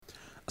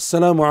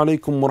Assalamu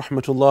alaikum wa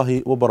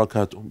rahmatullahi wa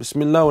barakatuh.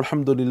 Bismillah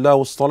walhamdulillah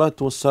wa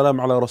salatu wa salam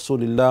ala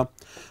rasulillah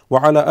wa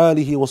ala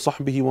alihi wa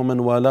sahbihi wa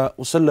man wala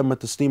wa sallama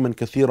tasliman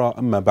kathira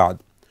amma ba'd.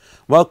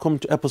 Welcome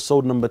to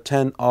episode number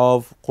 10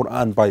 of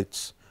Quran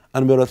Bites,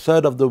 and we're a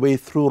third of the way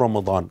through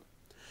Ramadan.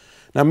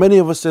 Now many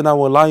of us in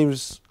our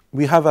lives,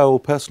 we have our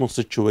personal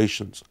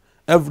situations.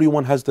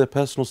 Everyone has their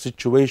personal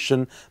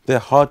situation, their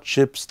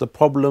hardships, the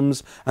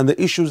problems and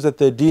the issues that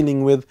they're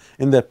dealing with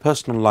in their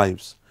personal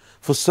lives.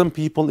 For some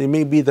people, it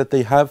may be that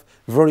they have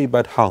very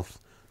bad health,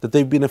 that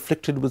they've been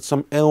afflicted with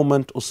some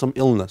ailment or some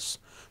illness.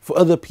 For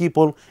other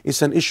people,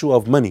 it's an issue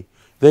of money.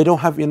 They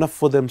don't have enough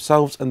for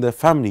themselves and their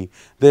family.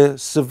 They're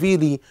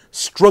severely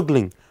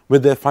struggling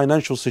with their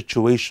financial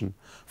situation.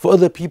 For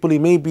other people, it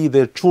may be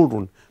their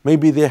children.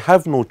 Maybe they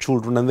have no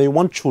children and they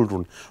want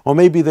children. Or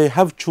maybe they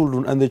have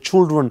children and their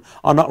children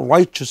are not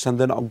righteous and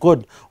they're not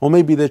good. Or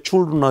maybe their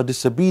children are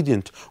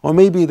disobedient. Or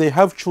maybe they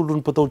have children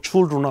but those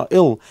children are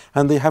ill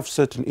and they have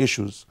certain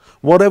issues.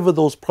 Whatever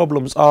those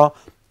problems are,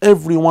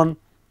 everyone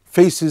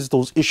faces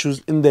those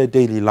issues in their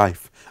daily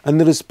life. And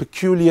it is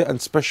peculiar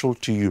and special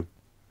to you.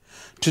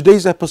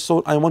 Today's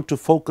episode, I want to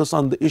focus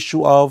on the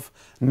issue of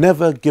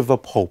never give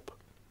up hope.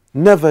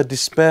 Never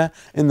despair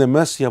in the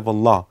mercy of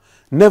Allah.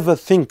 Never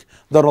think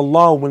that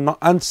Allah will not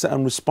answer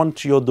and respond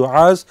to your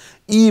du'as,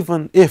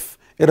 even if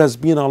it has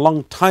been a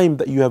long time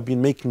that you have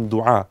been making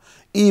du'a.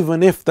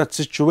 Even if that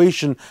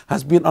situation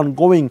has been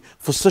ongoing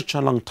for such a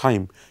long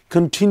time.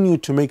 Continue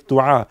to make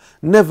du'a.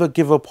 Never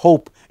give up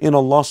hope in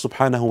Allah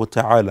subhanahu wa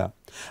ta'ala.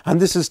 And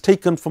this is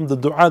taken from the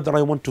du'a that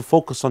I want to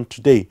focus on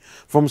today,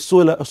 from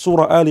Surah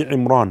Ali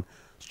Imran,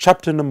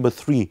 chapter number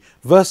 3,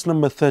 verse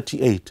number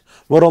 38,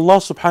 where Allah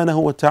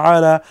subhanahu wa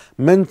ta'ala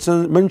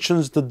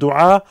mentions the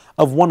dua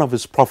of one of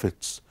his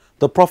prophets,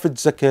 the Prophet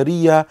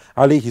Zakaria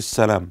alayhi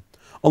salam.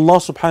 Allah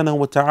subhanahu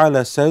wa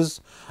ta'ala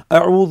says,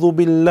 أعوذ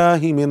بالله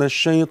من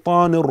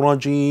الشيطان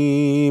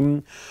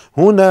الرجيم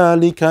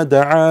هنالك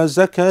دعا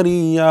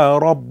زكريا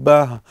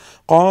ربه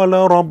قال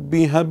رب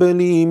هب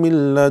لي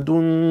من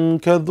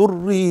لدنك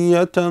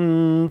ذرية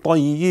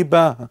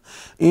طيبة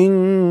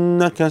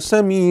إنك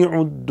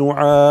سميع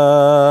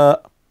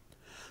الدعاء.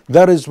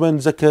 That is when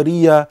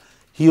Zakaria,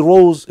 he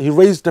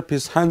raised up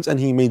his hands and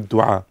he made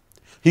dua.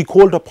 He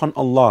called upon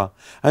Allah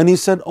and he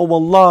said, "O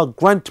Allah,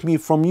 grant me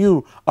from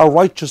you a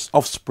righteous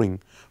offspring.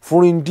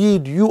 For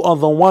indeed you are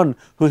the one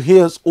who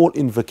hears all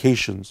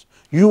invocations.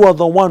 You are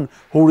the one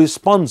who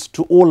responds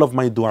to all of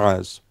my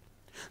du'as."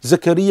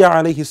 Zakaria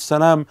alayhi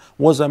salam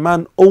was a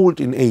man old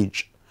in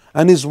age,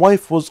 and his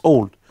wife was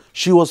old.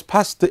 She was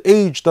past the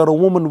age that a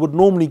woman would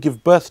normally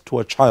give birth to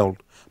a child.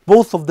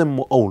 Both of them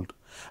were old,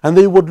 and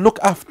they would look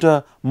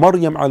after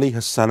Maryam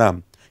alayhi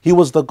salam. He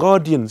was the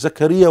guardian,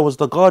 Zakaria was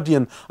the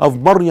guardian of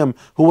Maryam,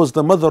 who was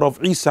the mother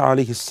of Isa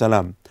alayhi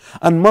salam.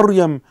 And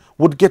Maryam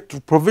would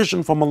get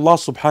provision from Allah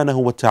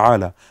subhanahu wa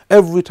ta'ala.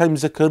 Every time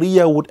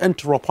Zakaria would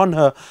enter upon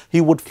her, he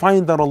would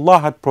find that Allah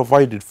had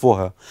provided for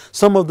her.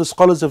 Some of the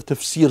scholars of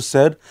tafsir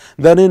said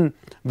that in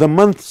the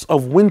months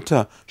of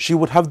winter, she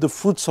would have the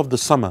fruits of the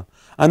summer.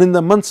 And in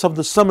the months of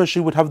the summer, she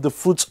would have the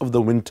fruits of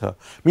the winter.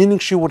 Meaning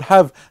she would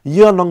have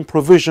year-long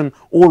provision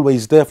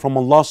always there from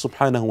Allah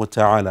subhanahu wa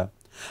ta'ala.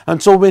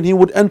 And so when he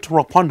would enter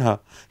upon her,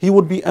 he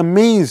would be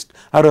amazed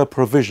at her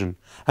provision.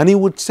 And he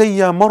would say,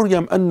 Ya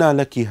Maryam, anna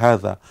laki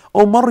hadha.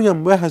 Oh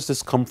Maryam, where has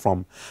this come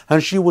from?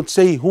 And she would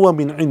say, Huwa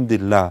min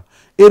indillah.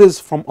 It is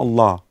from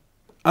Allah.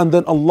 And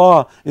then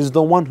Allah is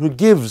the one who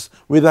gives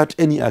without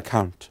any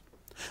account.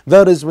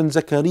 That is when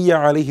Zakaria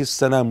alayhi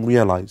salam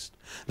realized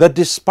that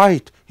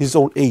despite his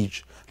old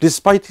age,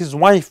 despite his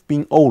wife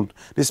being old,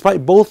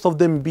 despite both of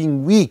them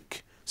being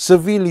weak,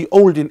 severely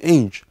old in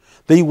age,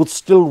 they would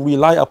still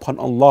rely upon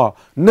Allah.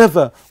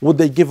 Never would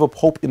they give up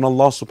hope in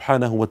Allah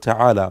subhanahu wa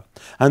ta'ala.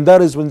 And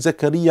that is when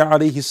Zakaria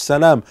alayhi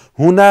salam,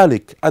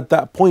 hunalik, at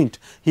that point,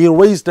 he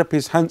raised up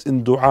his hands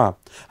in dua.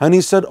 And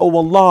he said, "O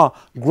Allah,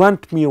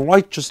 grant me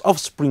righteous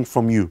offspring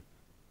from you.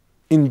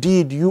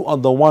 Indeed, you are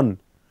the one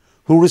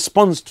who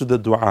responds to the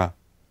dua."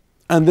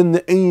 And then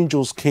the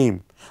angels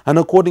came. And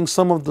according to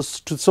some of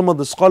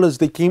the scholars,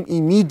 they came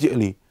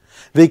immediately.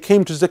 They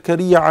came to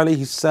Zakaria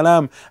alayhi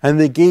salam and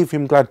they gave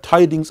him glad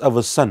tidings of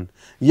a son,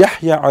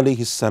 Yahya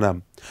alayhi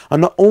salam.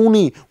 And not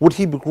only would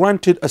he be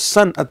granted a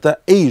son at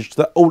that age,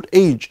 that old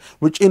age,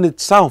 which in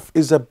itself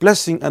is a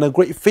blessing and a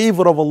great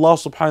favor of Allah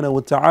subhanahu wa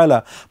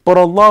ta'ala, but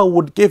Allah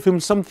would give him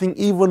something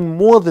even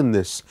more than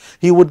this.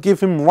 He would give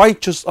him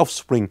righteous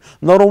offspring.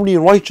 Not only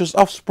righteous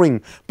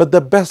offspring, but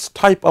the best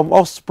type of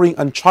offspring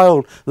and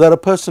child that a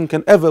person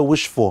can ever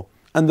wish for.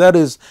 And that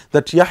is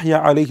that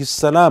Yahya alayhi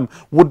salam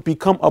would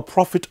become a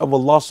prophet of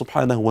Allah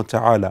subhanahu wa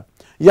ta'ala.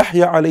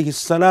 Yahya alayhi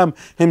salam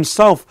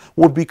himself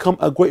would become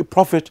a great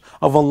prophet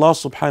of Allah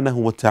subhanahu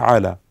wa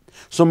ta'ala.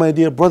 So my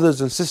dear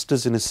brothers and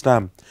sisters in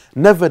Islam,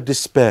 never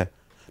despair.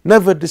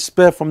 Never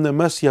despair from the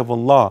mercy of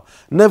Allah.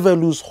 Never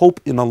lose hope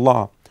in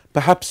Allah.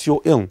 Perhaps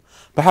you're ill.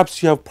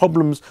 Perhaps you have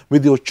problems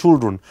with your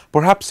children.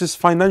 Perhaps it's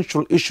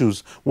financial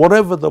issues.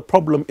 Whatever the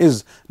problem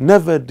is,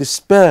 never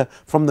despair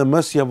from the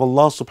mercy of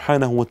Allah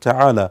subhanahu wa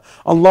ta'ala.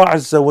 Allah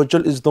Azza wa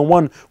Jal is the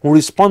one who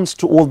responds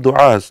to all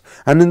du'as.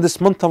 And in this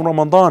month of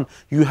Ramadan,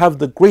 you have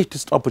the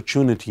greatest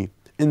opportunity.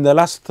 In the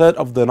last third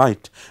of the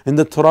night, in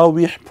the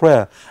Taraweeh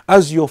prayer,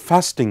 as you're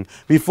fasting,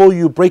 before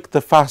you break the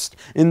fast,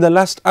 in the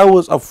last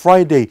hours of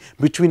Friday,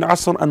 between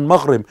Asr and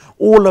Maghrib,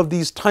 all of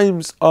these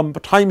times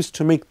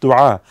to make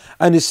dua,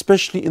 and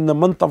especially in the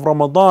month of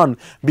Ramadan,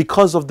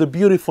 because of the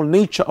beautiful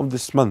nature of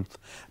this month.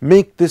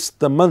 Make this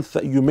the month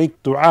that you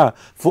make dua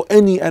for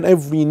any and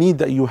every need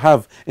that you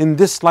have in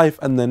this life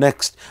and the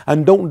next.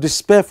 And don't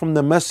despair from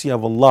the mercy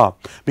of Allah.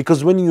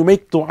 Because when you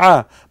make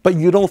dua, but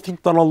you don't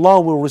think that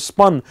Allah will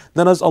respond,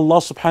 then as Allah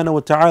subhanahu wa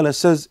ta'ala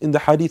says in the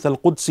Hadith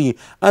al-Qudsi,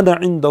 أَنَا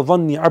عِنْدَ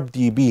ظَنِّ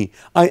عَبْدِي بِي,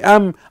 I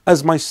am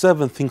as my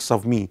servant thinks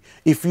of me.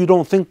 If you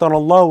don't think that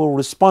Allah will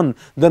respond,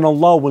 then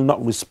Allah will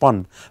not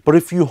respond. But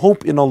if you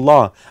hope in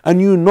Allah,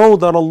 and you know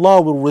that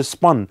Allah will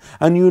respond,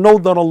 and you know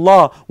that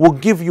Allah will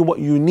give you what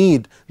you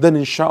need, then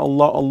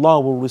insha'Allah Allah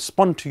will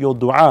respond to your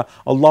dua.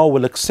 Allah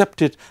will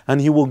accept it, and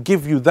He will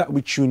give you that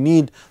which you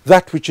need,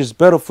 that which is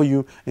better for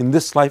you in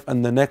this life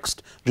and the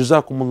next.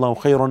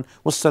 Jazakumullahu khairan.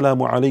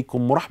 Wassalamu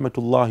alaikum wa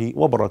rahmatullahi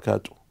wa barakatuh.